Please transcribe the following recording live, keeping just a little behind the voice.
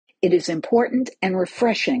It is important and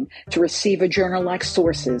refreshing to receive a journal like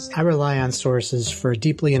Sources. I rely on Sources for a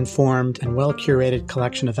deeply informed and well-curated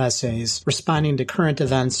collection of essays responding to current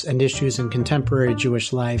events and issues in contemporary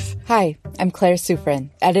Jewish life. Hi, I'm Claire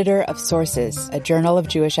Sufrin, editor of Sources, a journal of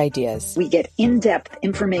Jewish ideas. We get in-depth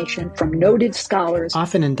information from noted scholars,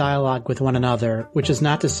 often in dialogue with one another, which is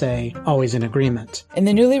not to say always in agreement. In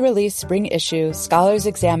the newly released spring issue, scholars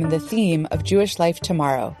examine the theme of Jewish life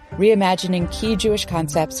tomorrow, reimagining key Jewish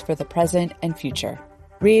concepts for the present and future.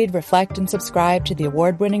 Read, reflect, and subscribe to the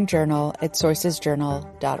award-winning journal at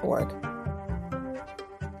sourcesjournal.org.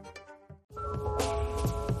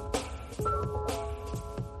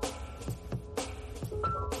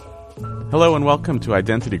 Hello and welcome to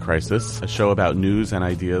Identity Crisis, a show about news and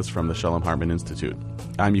ideas from the Shalom Hartman Institute.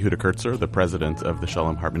 I'm Yehuda Kurtzer, the president of the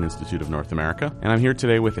Shalom Hartman Institute of North America, and I'm here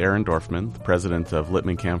today with Aaron Dorfman, the president of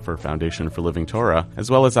Lippman Camphor Foundation for Living Torah, as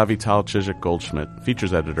well as Avital Chizik-Goldschmidt,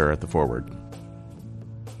 features editor at The Forward.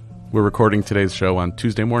 We're recording today's show on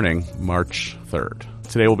Tuesday morning, March 3rd.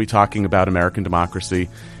 Today we'll be talking about American democracy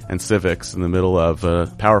and civics in the middle of a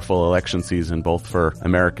powerful election season, both for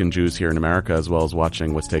American Jews here in America as well as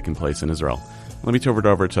watching what's taking place in Israel. Let me turn it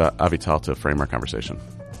over to Avital to frame our conversation.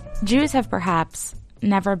 Jews have perhaps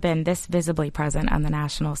never been this visibly present on the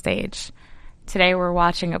national stage. Today we're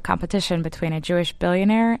watching a competition between a Jewish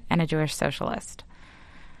billionaire and a Jewish socialist.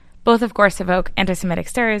 Both, of course, evoke anti-Semitic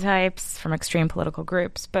stereotypes from extreme political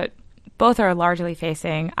groups, but both are largely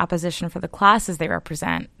facing opposition for the classes they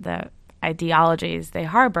represent, the ideologies they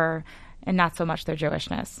harbor, and not so much their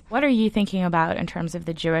Jewishness. What are you thinking about in terms of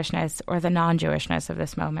the Jewishness or the non-Jewishness of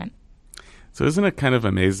this moment? So isn't it kind of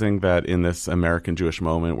amazing that in this American Jewish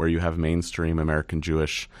moment where you have mainstream American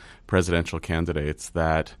Jewish presidential candidates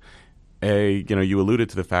that, you alluded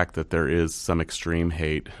to the fact that there is some extreme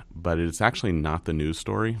hate, but it's actually not the news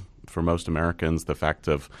story. For most Americans, the fact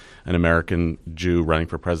of an American Jew running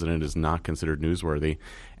for president is not considered newsworthy.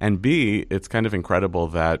 And B, it's kind of incredible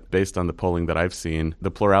that based on the polling that I've seen,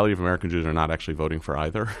 the plurality of American Jews are not actually voting for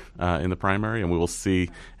either in the primary. And we will see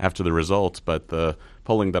after the results, but the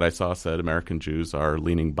polling that I saw said American Jews are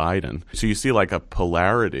leaning Biden. So you see like a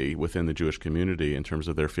polarity within the Jewish community in terms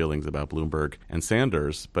of their feelings about Bloomberg and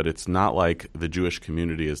Sanders, but it's not like the Jewish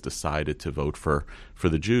community has decided to vote for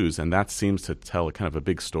the Jews. And that seems to tell a kind of a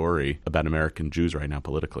big story about American Jews right now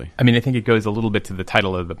politically. I mean, I think it goes a little bit to the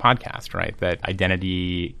title of the podcast, right? That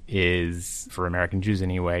identity is, for American Jews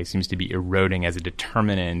anyway, seems to be eroding as a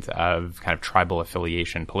determinant of kind of tribal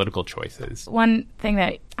affiliation, political choices. One thing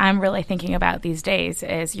that I'm really thinking about these days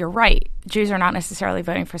is you're right. Jews are not necessarily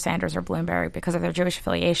voting for Sanders or Bloomberg because of their Jewish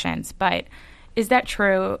affiliations. But is that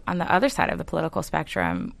true on the other side of the political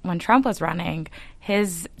spectrum? When Trump was running,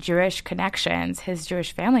 his Jewish connections, his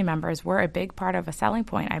Jewish family members were a big part of a selling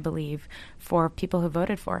point, I believe, for people who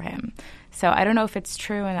voted for him. So I don't know if it's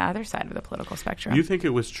true on the other side of the political spectrum. You think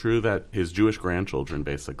it was true that his Jewish grandchildren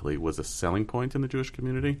basically was a selling point in the Jewish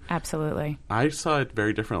community? Absolutely. I saw it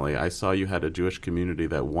very differently. I saw you had a Jewish community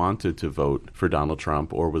that wanted to vote for Donald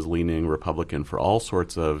Trump or was leaning Republican for all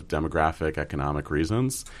sorts of demographic, economic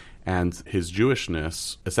reasons. And his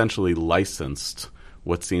Jewishness essentially licensed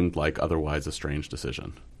what seemed like otherwise a strange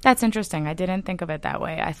decision. That's interesting. I didn't think of it that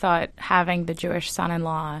way. I thought having the Jewish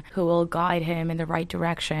son-in-law who will guide him in the right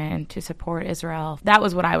direction to support Israel, that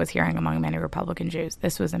was what I was hearing among many Republican Jews.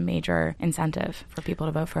 This was a major incentive for people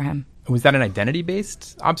to vote for him. Was that an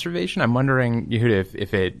identity-based observation? I'm wondering, Yehuda,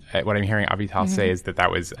 if what I'm hearing Avital say is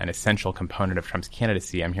that was an essential component of Trump's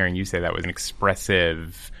candidacy. I'm hearing you say that was an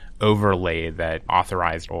expressive overlay that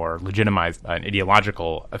authorized or legitimized an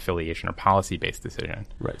ideological affiliation or policy-based decision.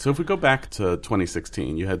 Right. So if we go back to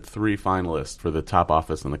 2016, you had three finalists for the top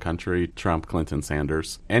office in the country, Trump, Clinton,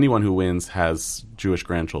 Sanders. Anyone who wins has Jewish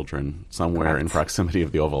grandchildren somewhere in proximity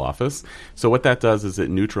of the Oval Office. So what that does is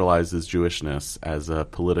it neutralizes Jewishness as a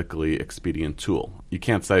politically expedient tool. You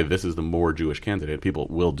can't say this is the more Jewish candidate. People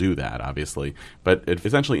will do that, obviously. But it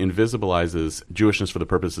essentially invisibilizes Jewishness for the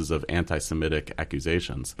purposes of anti-Semitic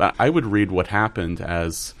accusations. But I would read what happened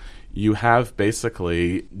as you have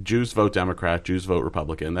basically Jews vote Democrat, Jews vote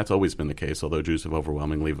Republican. That's always been the case, although Jews have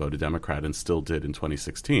overwhelmingly voted Democrat and still did in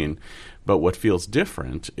 2016. But what feels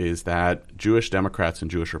different is that Jewish Democrats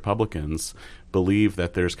and Jewish Republicans believe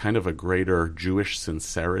that there's kind of a greater Jewish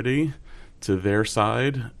sincerity to their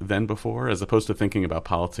side than before, as opposed to thinking about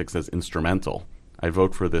politics as instrumental. I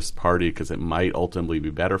vote for this party because it might ultimately be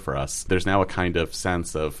better for us. There's now a kind of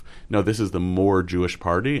sense of, no, this is the more Jewish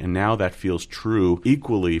party, and now that feels true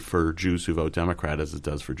equally for Jews who vote Democrat as it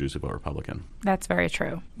does for Jews who vote Republican. That's very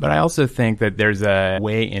true. But I also think that there's a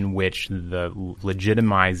way in which the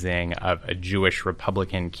legitimizing of a Jewish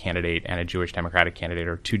Republican candidate and a Jewish Democratic candidate,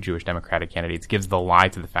 or two Jewish Democratic candidates, gives the lie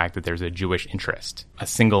to the fact that there's a Jewish interest, a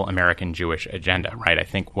single American Jewish agenda, right? I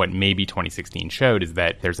think what maybe 2016 showed is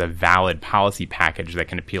that there's a valid policy package that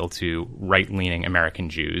can appeal to right-leaning American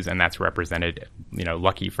Jews, and that's represented,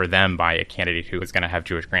 lucky for them, by a candidate who is going to have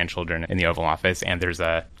Jewish grandchildren in the Oval Office. And there's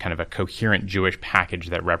a kind of a coherent Jewish package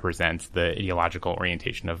that represents the ideological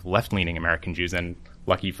orientation of left-leaning American Jews. And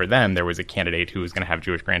lucky for them, there was a candidate who was going to have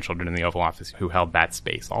Jewish grandchildren in the Oval Office who held that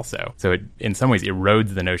space also. So it, in some ways,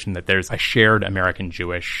 erodes the notion that there's a shared American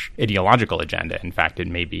Jewish ideological agenda. In fact, it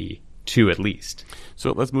may be two at least.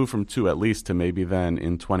 So let's move from two at least to maybe then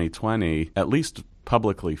in 2020, at least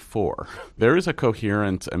publicly four. There is a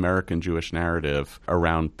coherent American Jewish narrative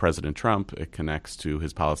around President Trump. It connects to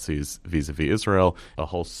his policies vis-a-vis Israel, a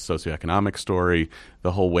whole socioeconomic story,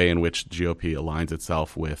 the whole way in which GOP aligns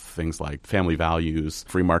itself with things like family values,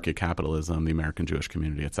 free market capitalism, the American Jewish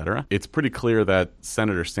community, etc. It's pretty clear that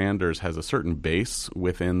Senator Sanders has a certain base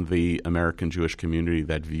within the American Jewish community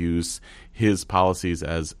that views his policies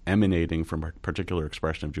as emanating from a particular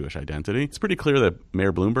expression of Jewish identity. It's pretty clear that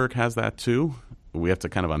Mayor Bloomberg has that too. We have to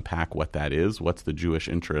kind of unpack what that is. What's the Jewish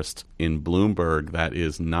interest in Bloomberg that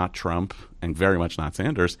is not Trump and very much not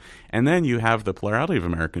Sanders? And then you have the plurality of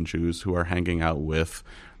American Jews who are hanging out with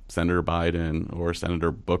Senator Biden or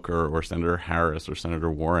Senator Booker or Senator Harris or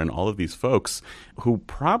Senator Warren, all of these folks who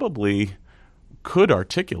probably could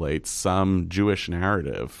articulate some Jewish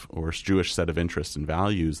narrative or Jewish set of interests and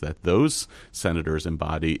values that those senators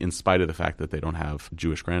embody in spite of the fact that they don't have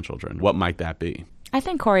Jewish grandchildren. What might that be? I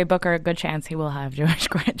think Cory Booker, a good chance he will have Jewish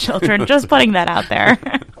grandchildren. Just putting that out there.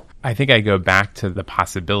 I think I go back to the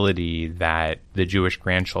possibility that the Jewish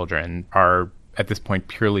grandchildren are, at this point,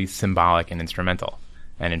 purely symbolic and instrumental.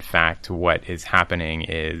 And in fact, what is happening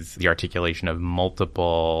is the articulation of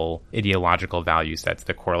multiple ideological value sets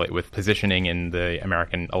that correlate with positioning in the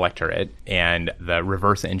American electorate, and the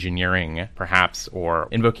reverse engineering, perhaps, or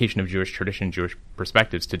invocation of Jewish tradition, Jewish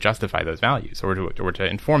perspectives to justify those values or to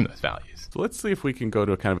inform those values. So let's see if we can go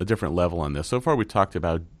to a kind of a different level on this. So far, we talked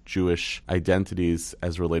about Jewish identities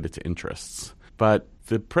as related to interests. But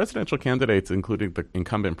the presidential candidates, including the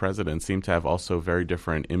incumbent president, seem to have also very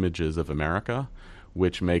different images of America,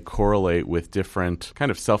 which may correlate with different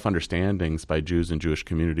kind of self-understandings by Jews and Jewish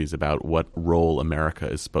communities about what role America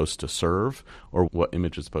is supposed to serve or what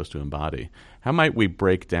image it's supposed to embody. How might we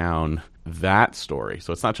break down that story?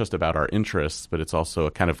 So it's not just about our interests, but it's also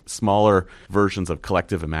a kind of smaller versions of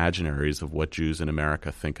collective imaginaries of what Jews in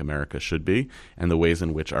America think America should be and the ways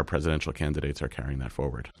in which our presidential candidates are carrying that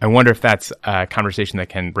forward. I wonder if that's a conversation that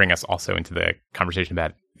can bring us also into the conversation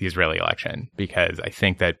about the Israeli election, because I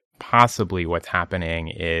think that possibly what's happening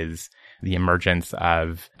is the emergence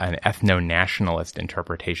of an ethno-nationalist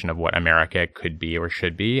interpretation of what America could be or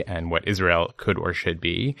should be and what Israel could or should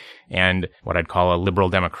be, and what I'd call a liberal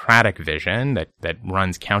democratic vision that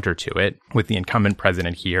runs counter to it, with the incumbent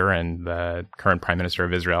president here and the current prime minister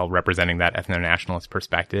of Israel representing that ethno-nationalist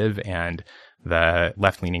perspective, and the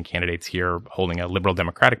left-leaning candidates here holding a liberal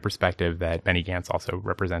democratic perspective that Benny Gantz also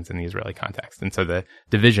represents in the Israeli context. And so the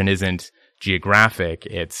division isn't geographic.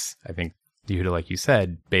 It's, I think, Yehuda, like you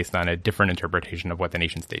said, based on a different interpretation of what the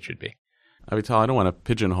nation state should be. Avital, I don't want to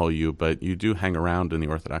pigeonhole you, but you do hang around in the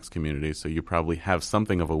Orthodox community, so you probably have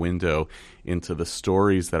something of a window into the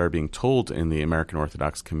stories that are being told in the American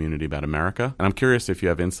Orthodox community about America. And I'm curious if you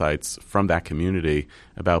have insights from that community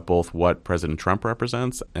about both what President Trump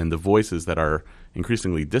represents and the voices that are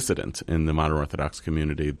increasingly dissident in the modern Orthodox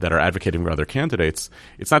community that are advocating for other candidates.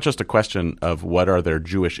 It's not just a question of what are their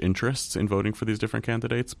Jewish interests in voting for these different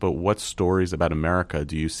candidates, but what stories about America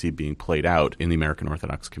do you see being played out in the American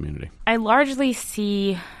Orthodox community? I largely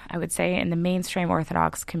see, I would say, in the mainstream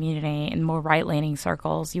Orthodox community, in more right-leaning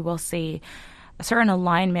circles, you will see a certain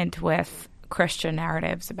alignment with Christian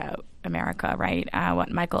narratives about America, right?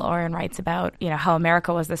 What Michael Oren writes about, how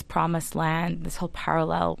America was this promised land, this whole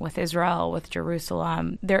parallel with Israel, with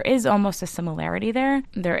Jerusalem. There is almost a similarity there.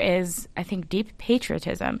 There is, I think, deep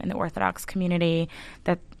patriotism in the Orthodox community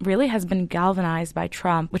that really has been galvanized by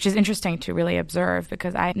Trump, which is interesting to really observe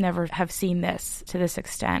because I never have seen this to this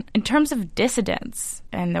extent. In terms of dissidence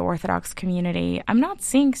in the Orthodox community, I'm not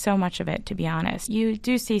seeing so much of it, to be honest. You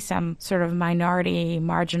do see some sort of minority,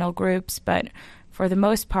 marginal groups, but for the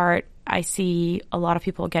most part, I see a lot of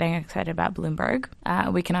people getting excited about Bloomberg.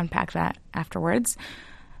 We can unpack that afterwards.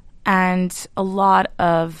 and a lot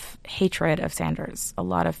of hatred of Sanders, a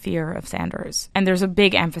lot of fear of Sanders. And there's a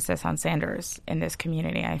big emphasis on Sanders in this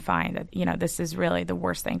community. I find that, this is really the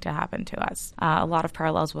worst thing to happen to us. A lot of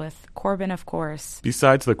parallels with Corbyn, of course.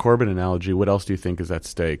 Besides the Corbyn analogy, what else do you think is at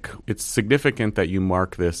stake? It's significant that you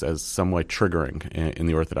mark this as somewhat triggering in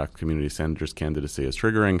the Orthodox community. Sanders' candidacy is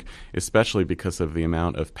triggering, especially because of the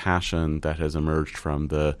amount of passion that has emerged from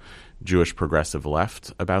the Jewish progressive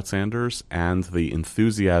left about Sanders and the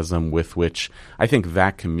enthusiasm with which I think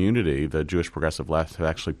that community, the Jewish progressive left, have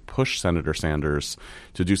actually pushed Senator Sanders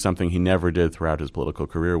to do something he never did throughout his political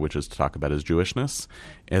career, which is to talk about his Jewishness,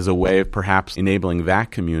 as a way of perhaps enabling that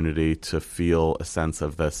community to feel a sense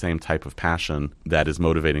of the same type of passion that is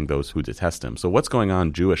motivating those who detest him. So what's going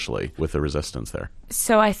on Jewishly with the resistance there?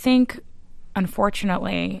 So I think,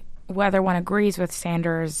 unfortunately, whether one agrees with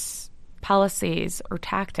Sanders' policies or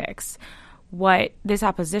tactics, what this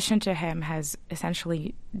opposition to him has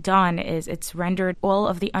essentially done is it's rendered all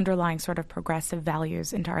of the underlying sort of progressive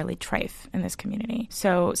values entirely trite in this community.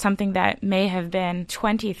 So something that may have been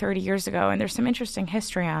 20, 30 years ago, and there's some interesting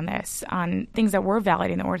history on this, on things that were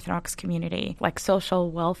valued in the Orthodox community, like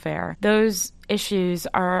social welfare, those issues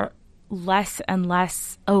are less and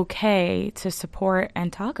less okay to support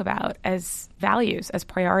and talk about as values, as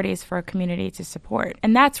priorities for a community to support.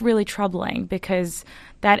 And that's really troubling because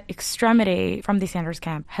that extremity from the Sanders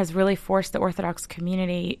camp has really forced the Orthodox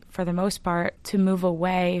community, for the most part, to move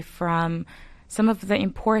away from some of the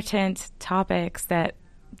important topics that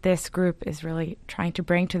this group is really trying to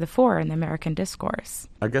bring to the fore in the American discourse.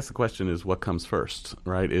 I guess the question is, what comes first,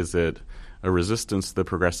 right? Is it a resistance to the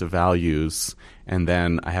progressive values, and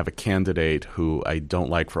then I have a candidate who I don't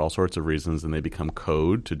like for all sorts of reasons, and they become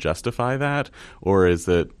code to justify that? Or is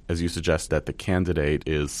it, as you suggest, that the candidate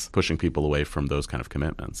is pushing people away from those kind of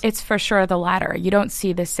commitments? It's for sure the latter. You don't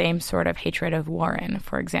see the same sort of hatred of Warren,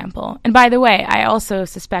 for example. And by the way, I also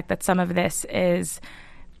suspect that some of this is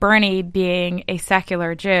Bernie being a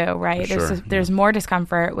secular Jew, right? Sure. There's more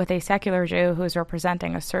discomfort with a secular Jew who's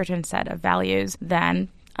representing a certain set of values than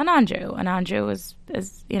a non-Jew. A non-Jew is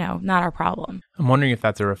not our problem. I'm wondering if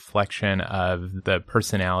that's a reflection of the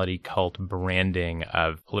personality cult branding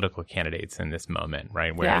of political candidates in this moment,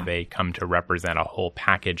 right? Where they come to represent a whole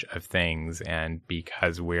package of things. And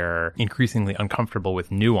because we're increasingly uncomfortable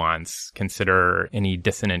with nuance, consider any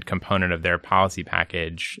dissonant component of their policy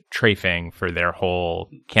package trafing for their whole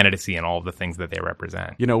candidacy and all of the things that they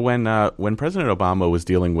represent. When President Obama was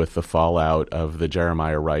dealing with the fallout of the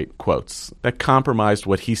Jeremiah Wright quotes that compromised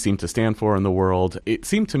what he seemed to stand for in the world, it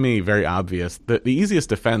seemed to me very obvious that the easiest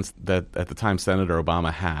defense that at the time Senator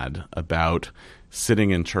Obama had about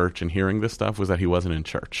sitting in church and hearing this stuff was that he wasn't in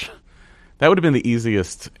church. That would have been the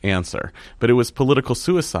easiest answer. But it was political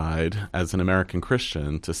suicide as an American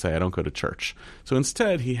Christian to say, I don't go to church. So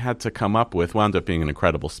instead, he had to come up with, wound up being an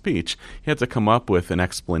incredible speech, he had to come up with an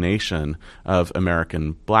explanation of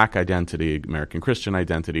American black identity, American Christian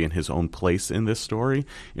identity, and his own place in this story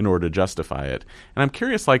in order to justify it. And I'm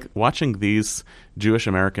curious, watching these Jewish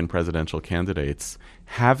American presidential candidates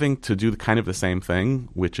having to do kind of the same thing,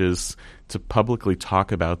 which is to publicly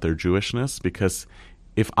talk about their Jewishness, because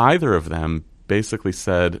if either of them basically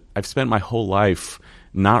said, I've spent my whole life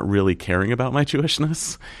not really caring about my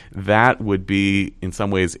Jewishness, that would be in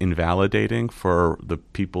some ways invalidating for the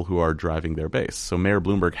people who are driving their base. So Mayor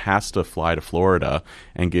Bloomberg has to fly to Florida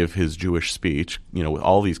and give his Jewish speech, with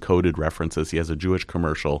all these coded references. He has a Jewish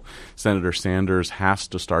commercial. Senator Sanders has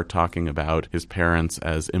to start talking about his parents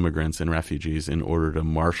as immigrants and refugees in order to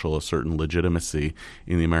marshal a certain legitimacy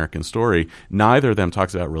in the American story. Neither of them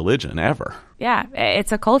talks about religion ever. Yeah,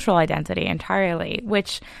 it's a cultural identity entirely,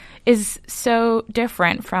 which is so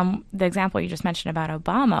different from the example you just mentioned about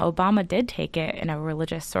Obama. Obama did take it in a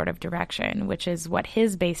religious sort of direction, which is what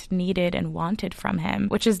his base needed and wanted from him,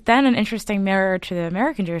 which is then an interesting mirror to the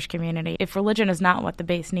American Jewish community. If religion is not what the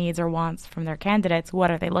base needs or wants from their candidates,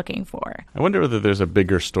 what are they looking for? I wonder whether there's a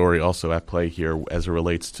bigger story also at play here as it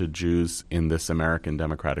relates to Jews in this American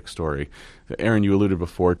democratic story. Aaron, you alluded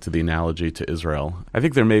before to the analogy to Israel. I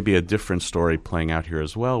think there may be a different story playing out here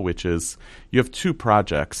as well, which is you have two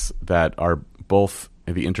projects that are both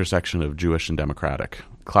at the intersection of Jewish and democratic.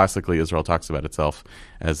 Classically, Israel talks about itself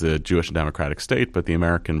as a Jewish and democratic state, but the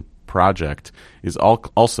American project is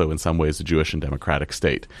also in some ways a Jewish and democratic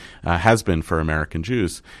state, has been for American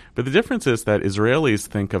Jews. But the difference is that Israelis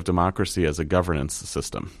think of democracy as a governance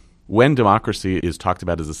system. When democracy is talked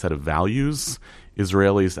about as a set of values,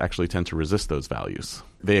 Israelis actually tend to resist those values.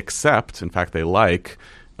 They accept, in fact, they like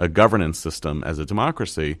a governance system as a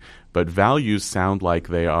democracy, but values sound like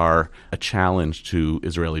they are a challenge to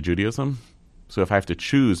Israeli Judaism. So if I have to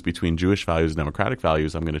choose between Jewish values and democratic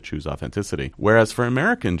values, I'm going to choose authenticity. Whereas for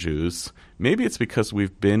American Jews, maybe it's because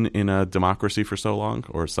we've been in a democracy for so long,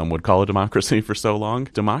 or some would call a democracy for so long.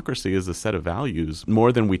 Democracy is a set of values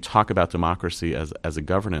more than we talk about democracy as a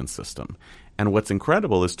governance system. And what's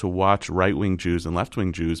incredible is to watch right-wing Jews and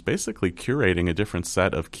left-wing Jews basically curating a different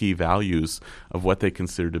set of key values of what they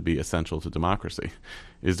consider to be essential to democracy.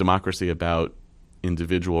 Is democracy about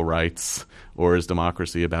individual rights, or is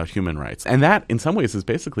democracy about human rights? And that, in some ways, is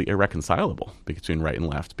basically irreconcilable between right and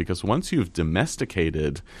left, because once you've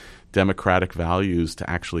domesticated democratic values to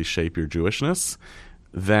actually shape your Jewishness,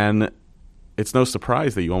 then it's no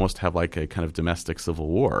surprise that you almost have like a kind of domestic civil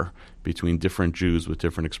war between different Jews with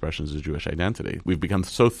different expressions of Jewish identity. We've become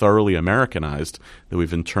so thoroughly Americanized that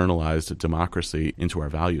we've internalized democracy into our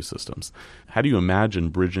value systems. How do you imagine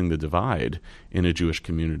bridging the divide in a Jewish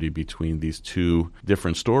community between these two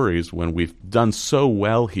different stories when we've done so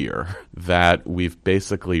well here that we've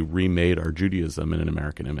basically remade our Judaism in an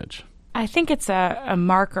American image? I think it's a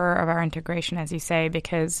marker of our integration, as you say,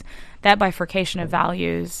 because that bifurcation of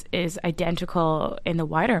values is identical in the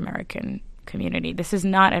wider American community. This is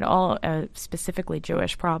not at all a specifically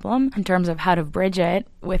Jewish problem. In terms of how to bridge it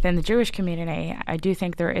within the Jewish community, I do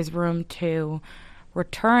think there is room to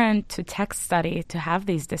return to text study to have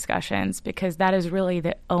these discussions, because that is really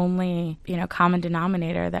the only, common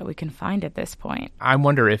denominator that we can find at this point. I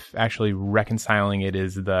wonder if actually reconciling it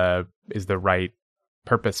is the right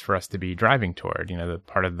purpose for us to be driving toward. The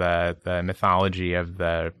part of the mythology of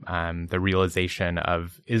the realization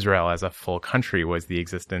of Israel as a full country was the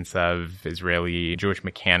existence of Israeli Jewish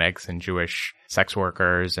mechanics and Jewish sex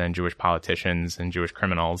workers and Jewish politicians and Jewish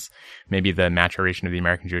criminals. Maybe the maturation of the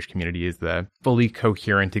American Jewish community is the fully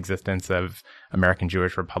coherent existence of American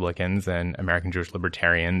Jewish Republicans and American Jewish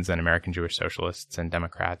Libertarians and American Jewish Socialists and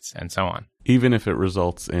Democrats and so on. Even if it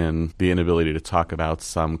results in the inability to talk about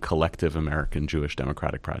some collective American Jewish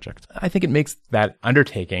democratic project. I think it makes that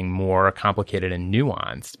undertaking more complicated and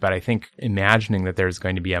nuanced, but I think imagining that there's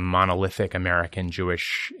going to be a monolithic American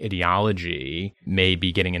Jewish ideology may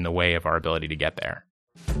be getting in the way of our ability to get there.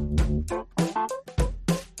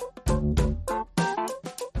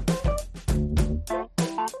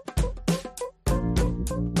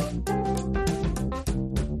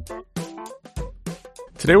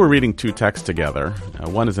 Today we're reading two texts together.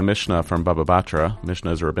 One is a Mishnah from Baba Batra.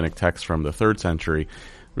 Mishnah is a rabbinic text from the 3rd century,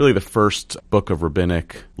 really the first book of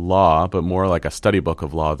rabbinic law, but more like a study book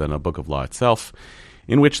of law than a book of law itself,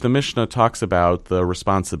 in which the Mishnah talks about the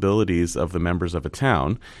responsibilities of the members of a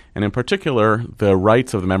town, and in particular, the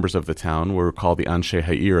rights of the members of the town, were called the Anshe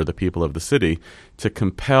Ha'ir, the people of the city, to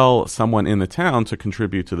compel someone in the town to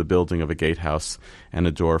contribute to the building of a gatehouse and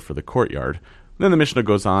a door for the courtyard. Then the Mishnah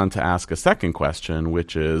goes on to ask a second question,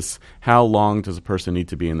 which is, how long does a person need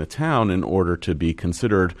to be in the town in order to be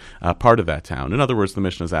considered part of that town? In other words, the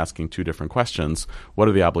Mishnah is asking two different questions. What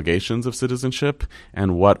are the obligations of citizenship,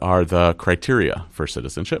 and what are the criteria for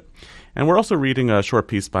citizenship? And we're also reading a short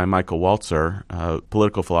piece by Michael Walzer, a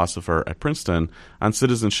political philosopher at Princeton, on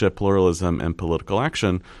citizenship, pluralism, and political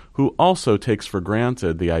action, who also takes for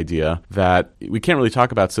granted the idea that we can't really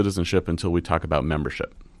talk about citizenship until we talk about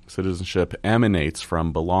membership. Citizenship emanates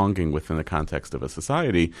from belonging within the context of a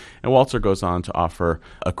society, and Walzer goes on to offer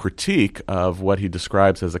a critique of what he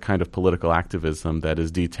describes as a kind of political activism that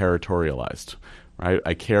is deterritorialized. Right?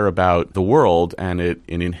 I care about the world, and it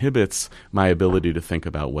inhibits my ability to think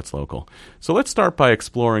about what's local. So let's start by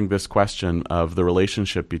exploring this question of the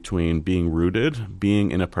relationship between being rooted,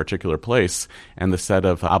 being in a particular place, and the set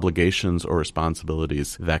of obligations or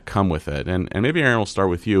responsibilities that come with it. And maybe, Aaron, we'll start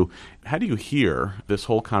with you. How do you hear this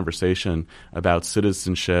whole conversation about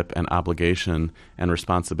citizenship and obligation and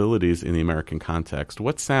responsibilities in the American context?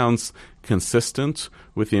 What sounds consistent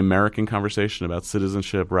with the American conversation about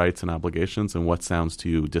citizenship, rights, and obligations, and what sounds to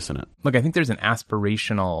you dissonant? Look, I think there's an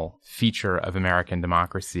aspirational feature of American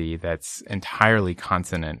democracy that's entirely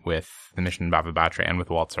consonant with the Mishnah of Baba Batra and with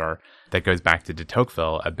Walzer that goes back to de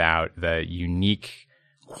Tocqueville about the unique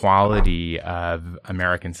quality of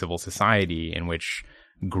American civil society in which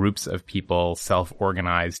groups of people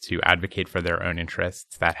self-organize to advocate for their own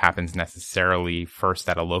interests. That happens necessarily first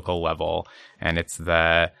at a local level, and it's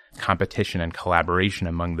the competition and collaboration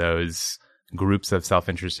among those groups of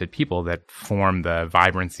self-interested people that form the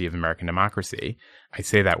vibrancy of American democracy. I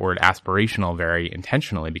say that word aspirational very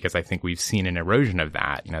intentionally because I think we've seen an erosion of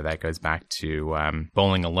that. That goes back to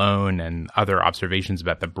Bowling Alone and other observations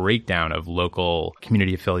about the breakdown of local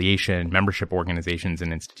community affiliation, membership organizations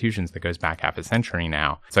and institutions that goes back half a century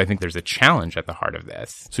now. So I think there's a challenge at the heart of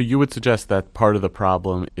this. So you would suggest that part of the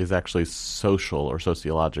problem is actually social or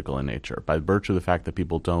sociological in nature. By virtue of the fact that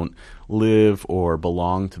people don't live or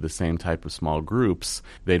belong to the same type of small groups,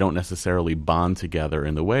 they don't necessarily bond together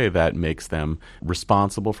in the way that makes them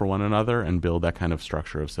responsible for one another and build that kind of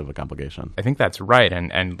structure of civic obligation. I think that's right.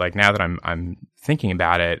 And like now that I'm thinking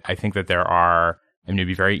about it, I think that it'd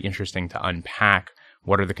be very interesting to unpack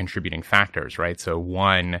what are the contributing factors, right? So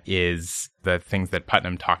one is the things that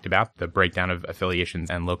Putnam talked about, the breakdown of affiliations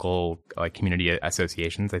and local community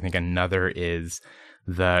associations. I think another is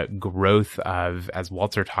the growth of, as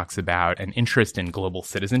Walzer talks about, an interest in global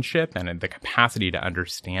citizenship and the capacity to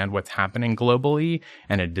understand what's happening globally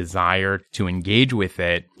and a desire to engage with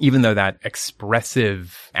it, even though that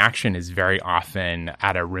expressive action is very often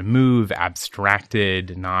at a remove,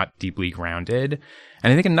 abstracted, not deeply grounded.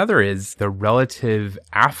 And I think another is the relative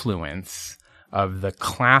affluence of the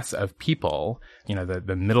class of people,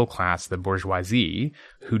 the middle class, the bourgeoisie,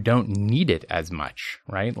 who don't need it as much,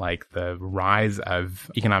 right? Like the rise of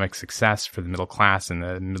economic success for the middle class in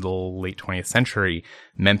the late 20th century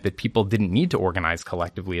meant that people didn't need to organize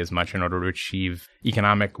collectively as much in order to achieve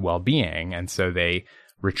economic well-being. And so they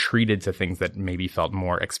retreated to things that maybe felt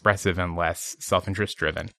more expressive and less self-interest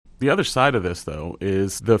driven. The other side of this, though,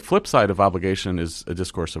 is the flip side of obligation is a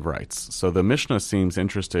discourse of rights. So the Mishnah seems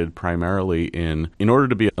interested primarily in order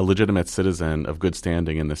to be a legitimate citizen of good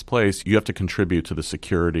standing in this place, you have to contribute to the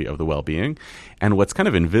security of the well-being. And what's kind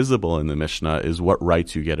of invisible in the Mishnah is what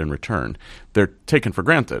rights you get in return. They're taken for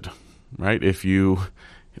granted, right? If you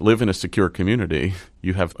live in a secure community,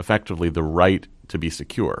 you have effectively the right to be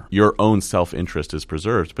secure. Your own self-interest is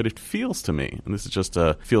preserved. But it feels to me, and this is just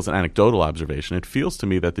feels an anecdotal observation, it feels to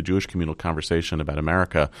me that the Jewish communal conversation about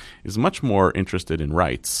America is much more interested in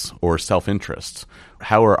rights or self-interest.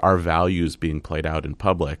 How are our values being played out in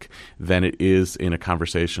public than it is in a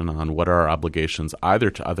conversation on what are our obligations either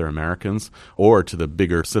to other Americans or to the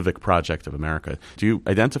bigger civic project of America. Do you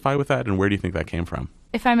identify with that, and where do you think that came from?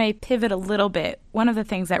 If I may pivot a little bit, one of the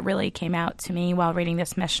things that really came out to me while reading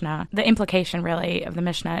this Mishnah, the implication really of the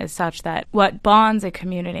Mishnah is such that what bonds a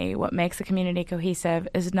community, what makes a community cohesive,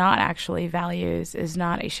 is not actually values, is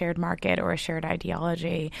not a shared market or a shared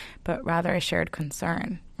ideology, but rather a shared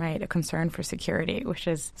concern, right? A concern for security, which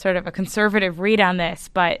is sort of a conservative read on this,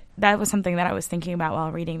 but that was something that I was thinking about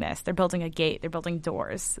while reading this. They're building a gate, they're building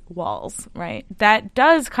doors, walls, right? That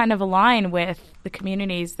does kind of align with the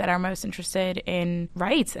communities that are most interested in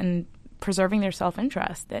rights and preserving their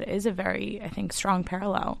self-interest. That is a very, I think, strong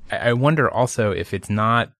parallel. I wonder also if it's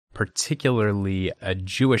not particularly a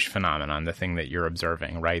Jewish phenomenon, the thing that you're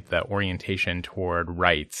observing, right? The orientation toward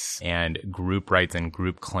rights and group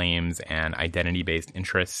claims and identity-based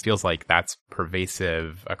interests feels like that's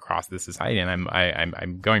pervasive across the society. And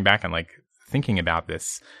I'm going back and thinking about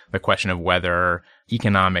this, the question of whether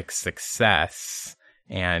economic success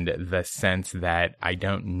and the sense that I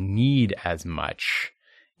don't need as much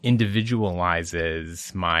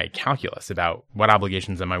individualizes my calculus about what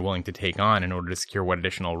obligations am I willing to take on in order to secure what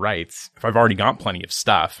additional rights. If I've already got plenty of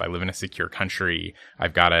stuff, I live in a secure country,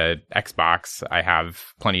 I've got an Xbox, I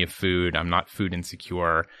have plenty of food, I'm not food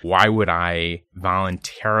insecure, why would I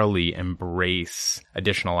voluntarily embrace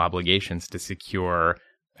additional obligations to secure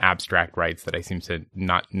abstract rights that I seem to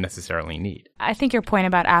not necessarily need? I think your point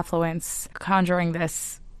about affluence conjuring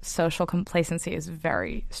this social complacency is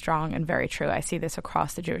very strong and very true. I see this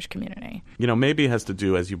across the Jewish community. Maybe it has to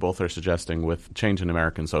do, as you both are suggesting, with change in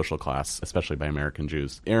American social class, especially by American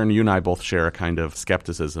Jews. Aaron, you and I both share a kind of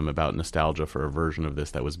skepticism about nostalgia for a version of this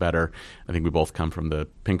that was better. I think we both come from the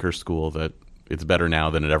Pinker school that it's better now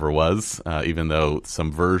than it ever was, even though some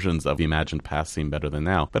versions of the imagined past seem better than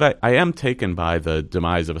now. But I am taken by the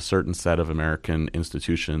demise of a certain set of American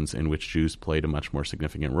institutions in which Jews played a much more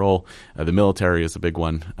significant role. The military is a big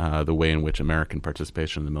one. The way in which American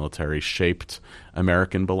participation in the military shaped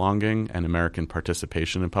American belonging and American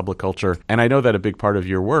participation in public culture. And I know that a big part of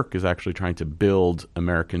your work is actually trying to build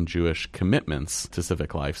American Jewish commitments to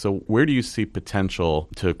civic life. So where do you see potential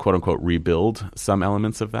to, quote unquote, rebuild some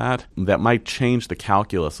elements of that might change change the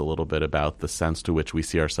calculus a little bit about the sense to which we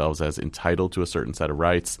see ourselves as entitled to a certain set of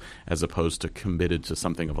rights as opposed to committed to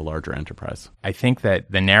something of a larger enterprise. I think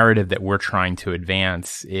that the narrative that we're trying to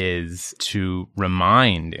advance is to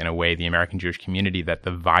remind, in a way, the American Jewish community that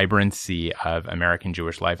the vibrancy of American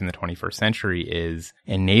Jewish life in the 21st century is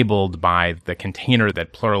enabled by the container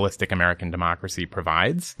that pluralistic American democracy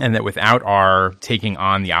provides, and that without our taking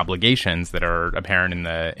on the obligations that are apparent in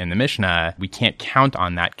the Mishnah, we can't count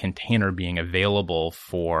on that container being available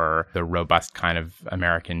for the robust kind of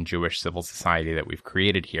American Jewish civil society that we've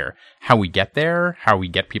created here. How we get there, how we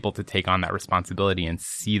get people to take on that responsibility and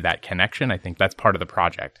see that connection, I think that's part of the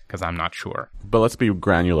project, because I'm not sure. But let's be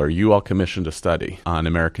granular. You all commissioned a study on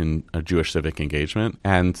American Jewish civic engagement,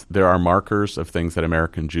 and there are markers of things that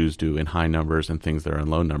American Jews do in high numbers and things that are in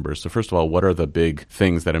low numbers. So first of all, what are the big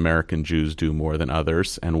things that American Jews do more than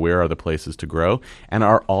others, and where are the places to grow? And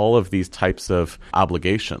are all of these types of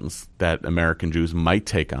obligations that American Jews might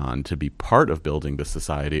take on to be part of building the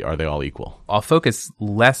society, are they all equal? I'll focus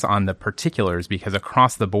less on the particulars, because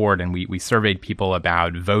across the board, and we surveyed people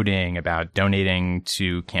about voting, about donating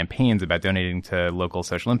to campaigns, about donating to local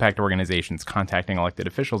social impact organizations, contacting elected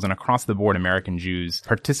officials, and across the board, American Jews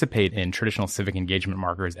participate in traditional civic engagement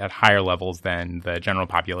markers at higher levels than the general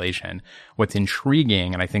population. What's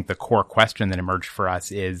intriguing, and I think the core question that emerged for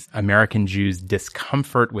us, is American Jews'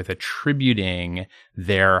 discomfort with attributing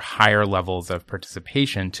their higher levels of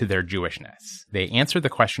participation to their Jewishness. They answered the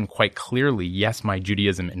question quite clearly: yes, my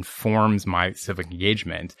Judaism informs my civic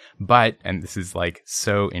engagement, but, and this is like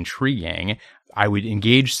so intriguing, I would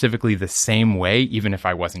engage civically the same way even if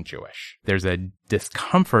I wasn't Jewish. There's a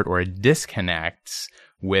discomfort or a disconnect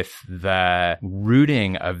with the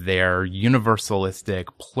rooting of their universalistic,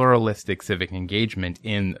 pluralistic civic engagement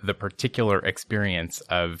in the particular experience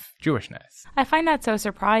of Jewishness. I find that so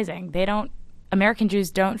surprising. American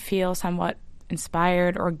Jews don't feel somewhat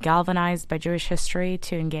inspired or galvanized by Jewish history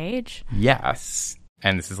to engage? Yes.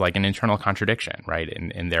 And this is like an internal contradiction, right?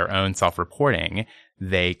 In their own self-reporting,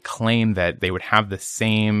 they claim that they would have the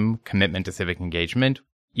same commitment to civic engagement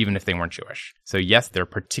even if they weren't Jewish. So yes, their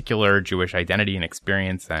particular Jewish identity and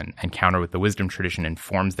experience and encounter with the wisdom tradition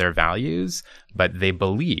informs their values, but they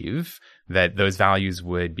believe that those values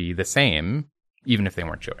would be the same even if they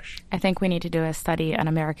weren't Jewish. I think we need to do a study on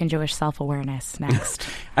American Jewish self-awareness next.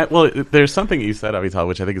 Well, there's something you said, Avital,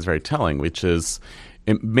 which I think is very telling, which is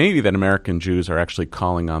it may be that American Jews are actually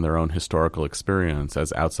calling on their own historical experience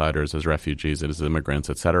as outsiders, as refugees, as immigrants,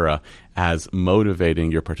 etc., as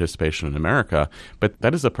motivating your participation in America, but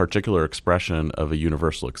that is a particular expression of a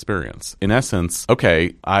universal experience. In essence,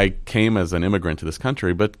 okay, I came as an immigrant to this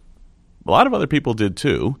country, but a lot of other people did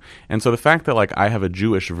too. And so the fact that I have a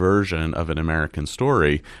Jewish version of an American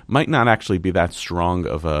story might not actually be that strong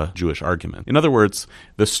of a Jewish argument. In other words,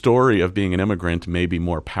 the story of being an immigrant may be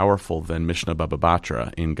more powerful than Mishnah Baba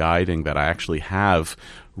Batra in guiding that I actually have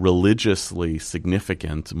religiously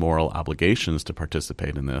significant moral obligations to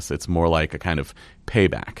participate in this. It's more like a kind of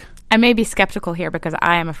payback. I may be skeptical here because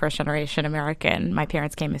I am a first-generation American. My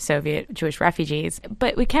parents came as Soviet Jewish refugees.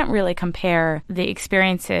 But we can't really compare the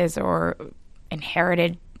experiences or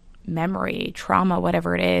inherited memory, trauma,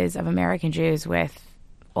 whatever it is, of American Jews with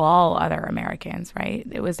all other Americans, right?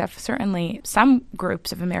 It was certainly some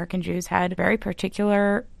groups of American Jews had very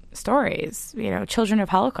particular stories. Children of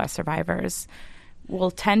Holocaust survivors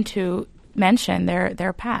will tend to mention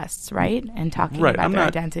their pasts, right? And talking about their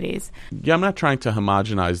identities. Yeah, I'm not trying to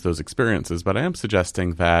homogenize those experiences, but I am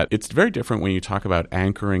suggesting that it's very different when you talk about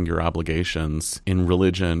anchoring your obligations in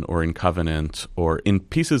religion or in covenant or in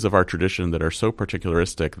pieces of our tradition that are so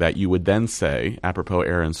particularistic that you would then say, apropos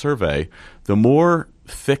Aaron's survey, the more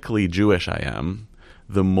thickly Jewish I am,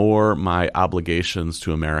 the more my obligations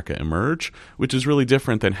to America emerge, which is really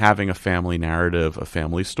different than having a family narrative, a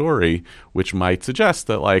family story, which might suggest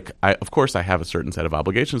that, of course I have a certain set of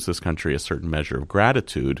obligations to this country, a certain measure of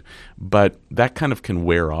gratitude, but that kind of can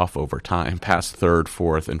wear off over time, past third,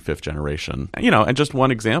 fourth, and fifth generation. And just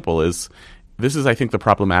one example is, this is, I think, the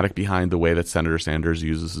problematic behind the way that Senator Sanders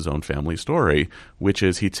uses his own family story, which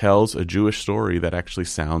is he tells a Jewish story that actually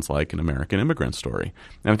sounds like an American immigrant story.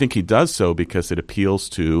 And I think he does so because it appeals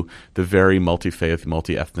to the very multi-faith,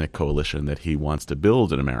 multi-ethnic coalition that he wants to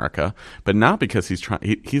build in America, but not because he's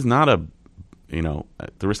not at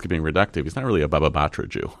the risk of being reductive, he's not really a Baba Batra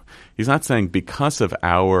Jew. He's not saying because of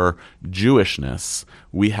our Jewishness,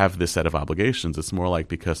 we have this set of obligations. It's more like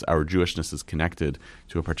because our Jewishness is connected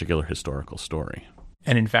to a particular historical story.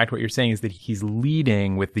 And in fact, what you're saying is that he's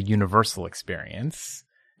leading with the universal experience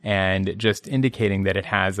and just indicating that it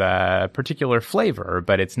has a particular flavor,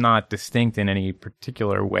 but it's not distinct in any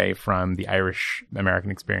particular way from the Irish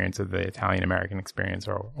American experience or the Italian American experience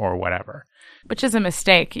or whatever. Which is a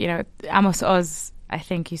mistake. Amos Oz, I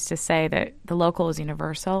think, used to say that the local is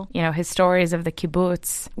universal. His stories of the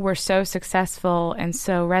kibbutz were so successful and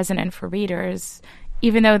so resonant for readers,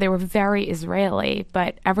 even though they were very Israeli,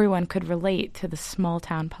 but everyone could relate to the small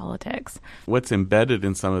town politics. What's embedded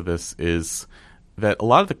in some of this is that a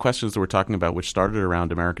lot of the questions that we're talking about, which started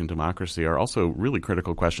around American democracy, are also really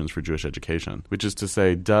critical questions for Jewish education, which is to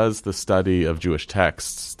say, does the study of Jewish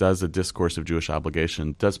texts, does a discourse of Jewish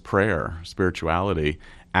obligation, does prayer, spirituality,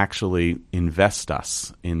 actually invest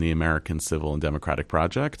us in the American civil and democratic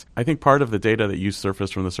project? I think part of the data that you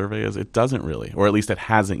surfaced from the survey is it doesn't really, or at least it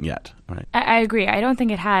hasn't yet. Right? I agree. I don't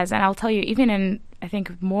think it has. And I'll tell you, even in, I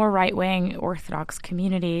think, more right-wing Orthodox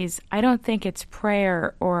communities, I don't think it's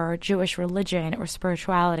prayer or Jewish religion or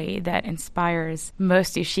spirituality that inspires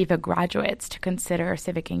most yeshiva graduates to consider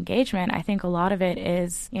civic engagement. I think a lot of it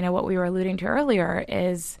is, what we were alluding to earlier,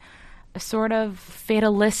 is a sort of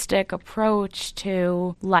fatalistic approach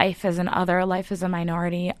to life as an other, life as a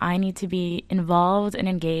minority. I need to be involved and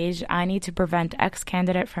engaged. I need to prevent X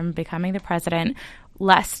candidate from becoming the president,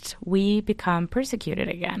 lest we become persecuted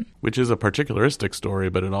again. Which is a particularistic story,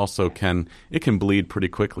 but it also can bleed pretty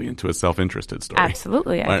quickly into a self-interested story.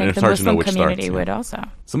 Absolutely. I think the Muslim community would also.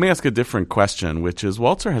 So let me ask a different question, which is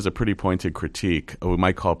Walzer has a pretty pointed critique of what we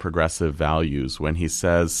might call progressive values when he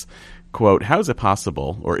says, quote, how is it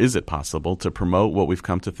possible, or is it possible, to promote what we've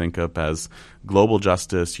come to think of as global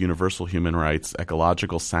justice, universal human rights,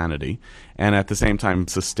 ecological sanity, and at the same time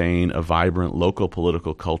sustain a vibrant local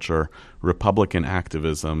political culture, Republican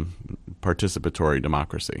activism, participatory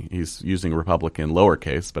democracy? He's using Republican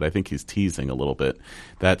lowercase, but I think he's teasing a little bit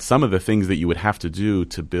that some of the things that you would have to do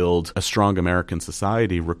to build a strong American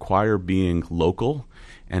society require being local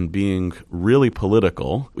and being really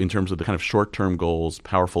political in terms of the kind of short-term goals,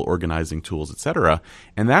 powerful organizing tools, et cetera.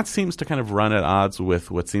 And that seems to kind of run at odds with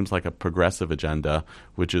what seems like a progressive agenda,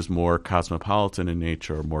 which is more cosmopolitan in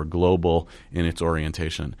nature, more global in its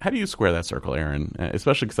orientation. How do you square that circle, Aaron?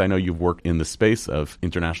 Especially because I know you've worked in the space of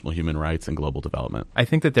international human rights and global development. I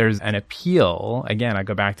think that there's an appeal. Again, I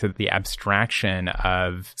go back to the abstraction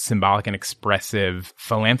of symbolic and expressive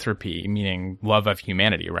philanthropy, meaning love of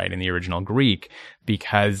humanity, right, in the original Greek,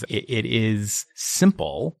 because it is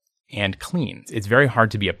simple and clean. It's very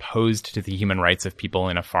hard to be opposed to the human rights of people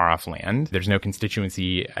in a far-off land. There's no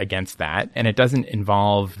constituency against that. And it doesn't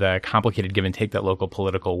involve the complicated give and take that local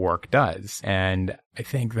political work does. And I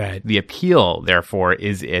think that the appeal, therefore,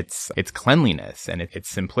 is its cleanliness and its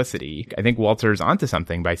simplicity. I think Walzer's onto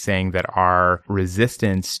something by saying that our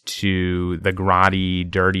resistance to the grotty,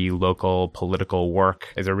 dirty, local political work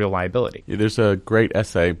is a real liability. There's a great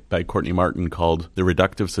essay by Courtney Martin called The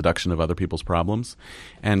Reductive Seduction of Other People's Problems.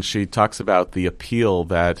 And she talks about the appeal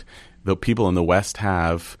that the people in the West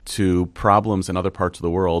have to problems in other parts of the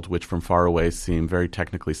world, which from far away seem very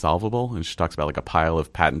technically solvable. And she talks about like a pile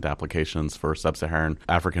of patent applications for sub-Saharan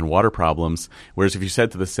African water problems. Whereas if you said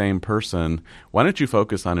to the same person, why don't you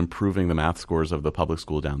focus on improving the math scores of the public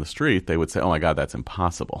school down the street? They would say, oh my God, that's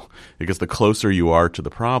impossible. Because the closer you are to the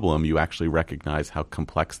problem, you actually recognize how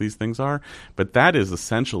complex these things are. But that is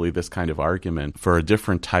essentially this kind of argument for a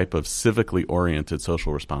different type of civically oriented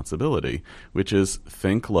social responsibility, which is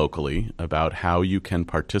think locally about how you can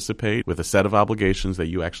participate with a set of obligations that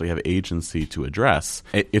you actually have agency to address.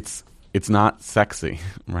 It's not sexy,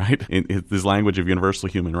 right? This language of universal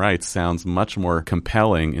human rights sounds much more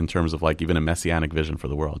compelling in terms of like even a messianic vision for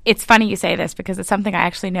the world. It's funny you say this because it's something I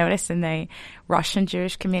actually noticed in the Russian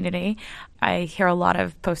Jewish community. I hear a lot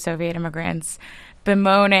of post-Soviet immigrants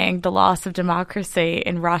bemoaning the loss of democracy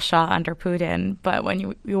in Russia under Putin. But when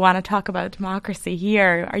you want to talk about democracy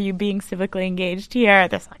here, are you being civically engaged here?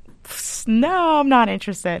 There's like, no, I'm not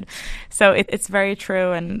interested. So it's very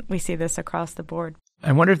true, and we see this across the board.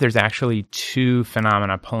 I wonder if there's actually two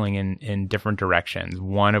phenomena pulling in different directions,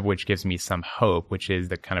 one of which gives me some hope, which is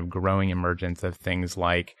the kind of growing emergence of things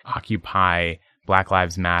like Occupy, Black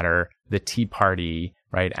Lives Matter, the Tea Party,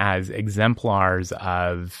 right, as exemplars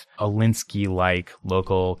of Alinsky-like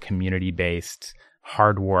local community-based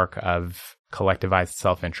hard work of collectivized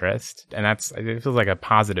self-interest. And it feels like a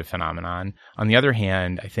positive phenomenon. On the other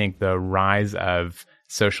hand, I think the rise of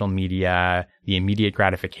social media, the immediate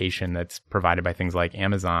gratification that's provided by things like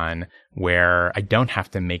Amazon, where I don't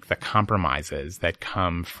have to make the compromises that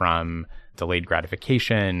come from delayed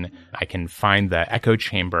gratification. I can find the echo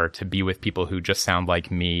chamber to be with people who just sound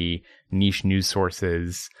like me, niche news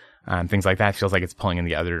sources, things like that, feels like it's pulling in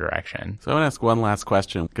the other direction. So I want to ask one last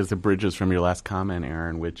question, because it bridges from your last comment,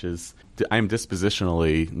 Aaron, which is, I'm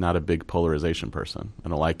dispositionally not a big polarization person. I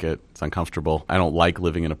don't like it. It's uncomfortable. I don't like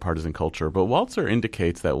living in a partisan culture. But Walzer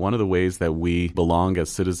indicates that one of the ways that we belong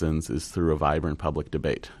as citizens is through a vibrant public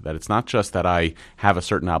debate. That it's not just that I have a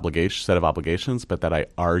certain set of obligations, but that I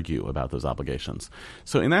argue about those obligations.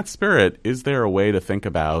 So in that spirit, is there a way to think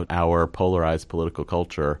about our polarized political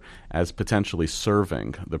culture as potentially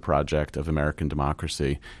serving the project of American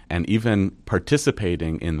democracy, and even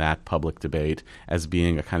participating in that public debate as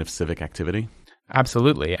being a kind of civic activity?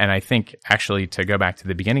 Absolutely. And I think, actually, to go back to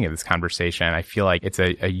the beginning of this conversation, I feel like it's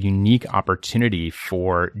a unique opportunity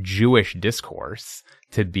for Jewish discourse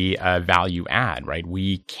to be a value add, right?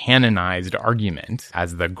 We canonized argument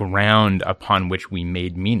as the ground upon which we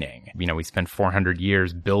made meaning. We spent 400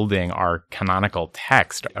 years building our canonical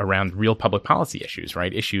text around real public policy issues,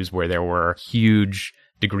 right? Issues where there were huge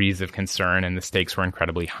degrees of concern and the stakes were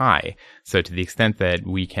incredibly high. So to the extent that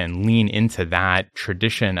we can lean into that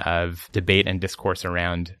tradition of debate and discourse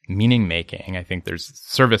around meaning making, I think there's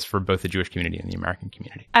service for both the Jewish community and the American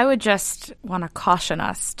community. I would just want to caution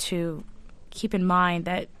us to keep in mind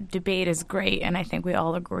that debate is great, and I think we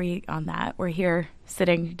all agree on that. We're here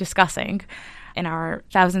sitting discussing in our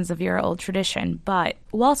thousands-of-year-old tradition. But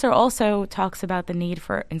Walzer also talks about the need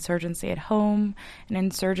for insurgency at home, an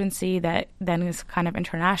insurgency that then is kind of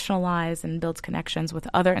internationalized and builds connections with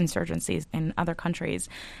other insurgencies in other countries.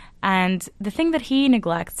 And the thing that he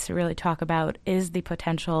neglects to really talk about is the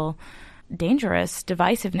potential dangerous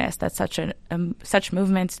divisiveness that such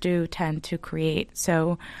movements do tend to create.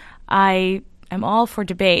 So I am all for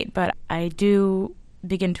debate, but I do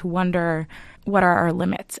begin to wonder, what are our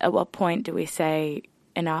limits? At what point do we say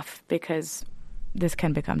enough, because this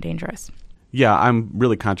can become dangerous? Yeah, I'm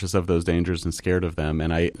really conscious of those dangers and scared of them.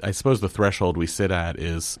 And I suppose the threshold we sit at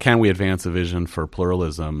is, can we advance a vision for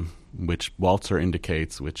pluralism, which Walzer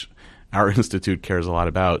indicates, which our institute cares a lot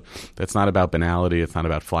about. That's not about banality. It's not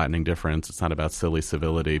about flattening difference. It's not about silly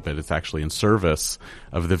civility, but it's actually in service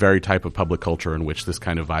of the very type of public culture in which this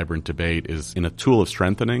kind of vibrant debate is in a tool of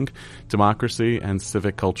strengthening democracy and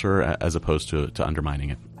civic culture as opposed to undermining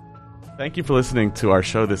it. Thank you for listening to our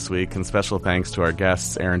show this week, and special thanks to our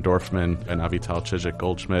guests, Aaron Dorfman and Avital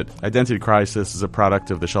Chizik-Goldschmidt. Identity Crisis is a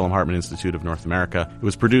product of the Shalom Hartman Institute of North America. It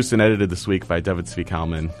was produced and edited this week by David Zvi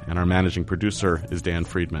Kalman, and our managing producer is Dan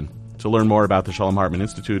Friedman. To learn more about the Shalom Hartman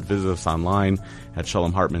Institute, visit us online at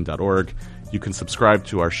shalomhartman.org. You can subscribe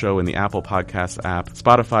to our show in the Apple Podcasts app,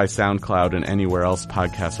 Spotify, SoundCloud, and anywhere else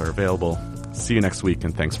podcasts are available. See you next week,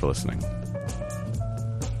 and thanks for listening.